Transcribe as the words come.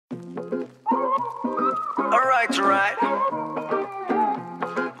alright.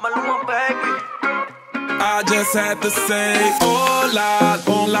 Maluma, baby. I just had to say, hola,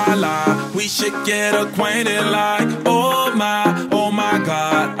 oh la la. We should get acquainted like, oh my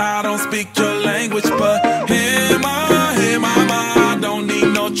God. I don't speak your language, but hey mama, don't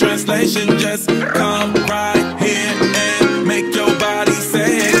need no translation. Just come right here and make your body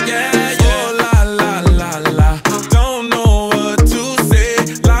say it, yeah, yeah. Oh la la la la. Don't know what to say,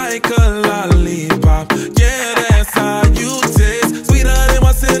 like a lollipop. Yeah, that's how you taste, sweeter than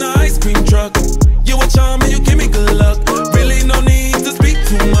what's in an ice cream truck. You a charm and you give me good luck. Really no need to speak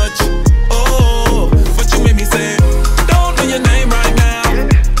too much. Oh, but you made me say, don't know your name right now,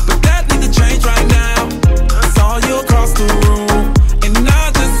 but that need to change right now. Saw you across the room, and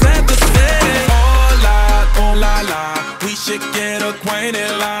I just had to say, oh la la. We should get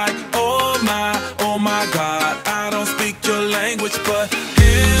acquainted like, oh my God. I don't speak your language, but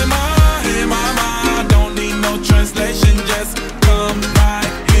hey mama, don't need no translation. Just come right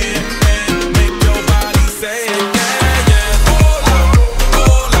here and make your body say it, yeah, yeah.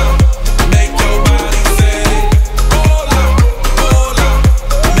 Hola, make your body say it. Hola,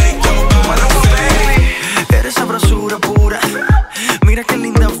 make your body say it. Eres sabrosura pura. Mira qué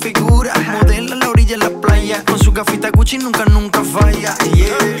linda figura. Modela a la orilla de la playa. Con su gafita Gucci nunca falla.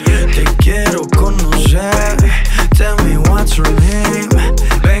 Yeah. Te quiero conocer. Tell me what's your name.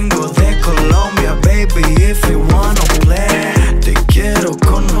 Vengo de Colombia, baby, if you wanna play. Te quiero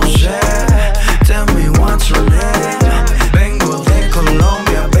conocer. Tell me what's your name. Vengo de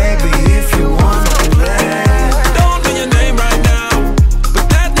Colombia, baby, if you wanna play. Don't know your name right now, but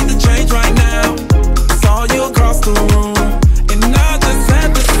that need to change right now. Saw you across the room, and I just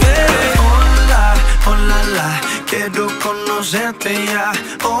had to say, Hola, hola, la. Quiero conocerte ya.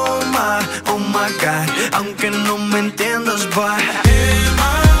 Oh my God. Aunque no me entiendas, bye.